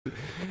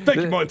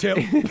Thank you,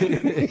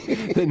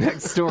 Montel. The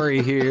next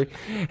story here.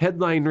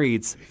 Headline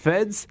reads,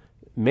 Feds,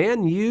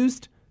 man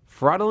used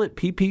fraudulent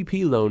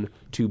PPP loan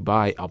to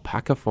buy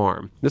Alpaca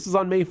Farm. This is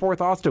on May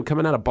 4th, also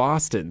coming out of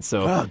Boston.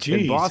 So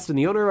in Boston,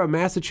 the owner of a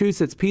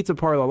Massachusetts pizza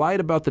parlor lied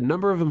about the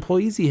number of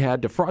employees he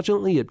had to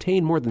fraudulently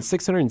obtain more than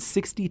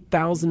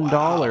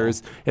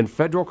 $660,000 in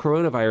federal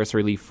coronavirus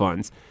relief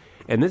funds.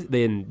 And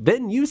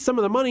then used some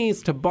of the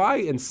monies to buy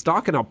and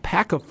stock an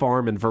alpaca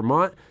farm in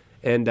Vermont.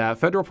 And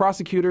federal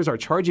prosecutors are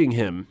charging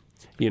him,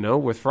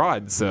 with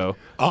fraud. So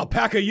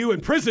Alpaca, you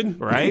in prison,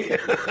 right?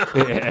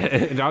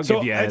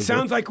 It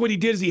sounds like what he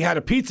did is he had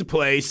a pizza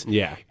place.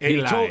 Yeah,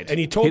 and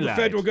he told the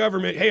federal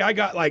government, "Hey, I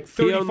got like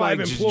 35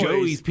 employees."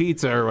 Joey's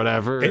Pizza or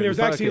whatever. And there's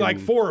actually like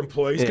 4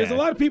 employees because a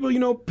lot of people,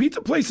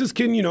 pizza places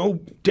can,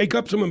 take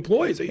up some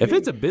employees. If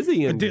it's a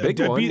busy and big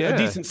one, a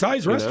decent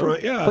sized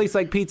restaurant, A place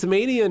like Pizza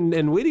Mania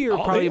and Whittier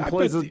probably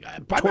employs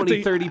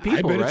 20, 30 people.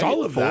 I bet right? it's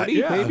all of 40,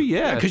 that, maybe,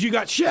 because you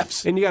got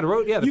shifts and you got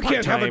you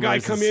can't have a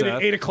guy come in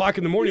at 8 o'clock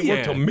in the morning and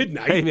work till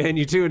midnight. Hey man,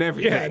 you doing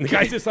everything. Yeah, and the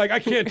guy's just like, I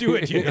can't do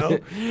it,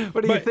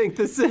 What do you think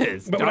this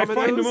is? But Domino's? what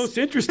I find the most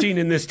interesting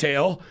in this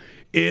tale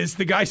is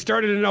the guy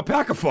started an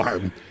alpaca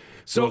farm.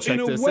 So check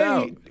in a this way,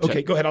 out.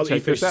 Okay, go ahead. I'll let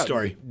you finish the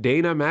story.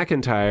 Dana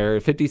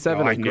McIntyre,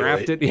 57 of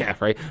Grafton,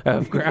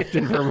 of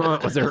Grafton,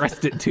 Vermont, was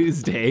arrested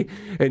Tuesday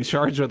and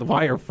charged with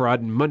wire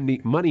fraud and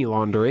money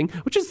laundering,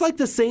 which is like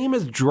the same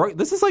as drug.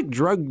 This is like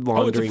drug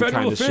laundering it's a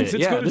federal kind offense. of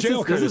shit. It's go to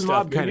jail this is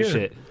mob kind of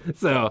shit.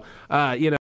 So,